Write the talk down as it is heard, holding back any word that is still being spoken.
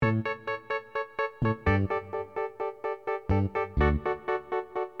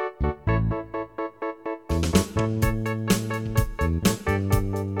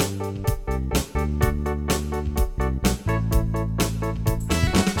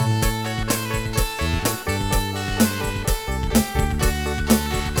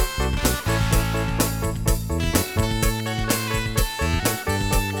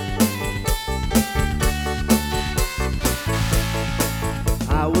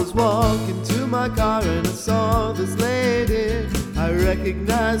was walking to my car and I saw this lady I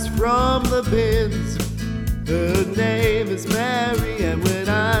recognized from the bins. Her name is Mary, and when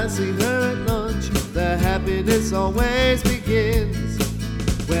I see her at lunch, the happiness always begins.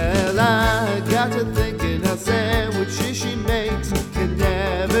 Well, I got to thinking how sandwiches she makes can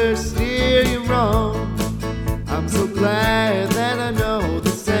never steer you wrong. I'm so glad that I know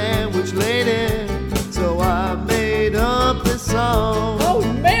the sandwich lady, so I made up this song. Oh,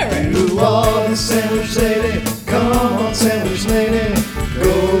 Mary! You are the sandwich lady, come on sandwich lady,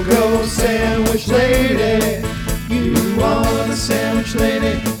 go, go sandwich lady. You are the sandwich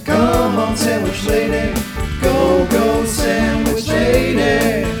lady, come on sandwich lady, go, go sandwich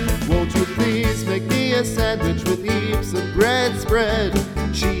lady. Won't you please make me a sandwich with heaps of bread spread,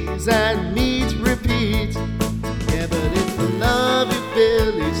 cheese and meat repeat. Yeah, but it's the love you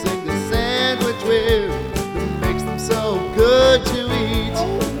feel each single sandwich with that makes them so good to eat.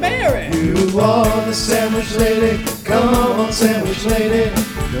 Oh, Mary! You are the sandwich lady, come on sandwich lady,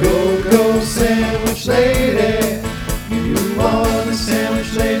 go, go sandwich lady. You are the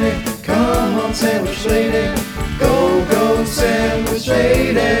sandwich lady, come on sandwich lady, go, go sandwich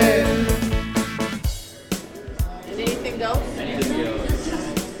lady. Anything else? Anything else?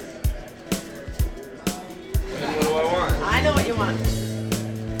 What do I want? I know what you want.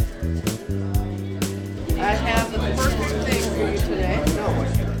 I have the perfect thing for you today.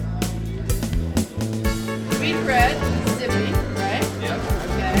 Sweet bread, sippy, right? Yep.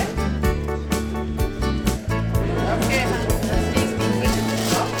 Okay. Okay, honey. Let's taste these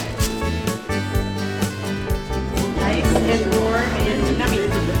pieces. Nice and warm and yummy.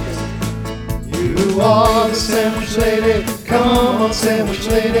 You are the sandwich lady, come on sandwich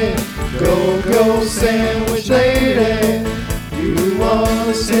lady, go, go sandwich lady. You are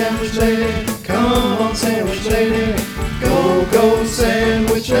the sandwich lady, come on sandwich lady, go, go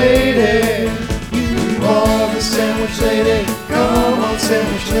sandwich lady. You are the sandwich lady, come on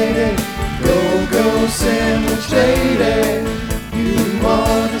sandwich lady, go, go sandwich lady. You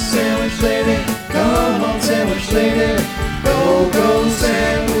are the sandwich lady, come on sandwich lady, go, go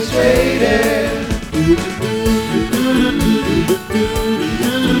sandwich lady.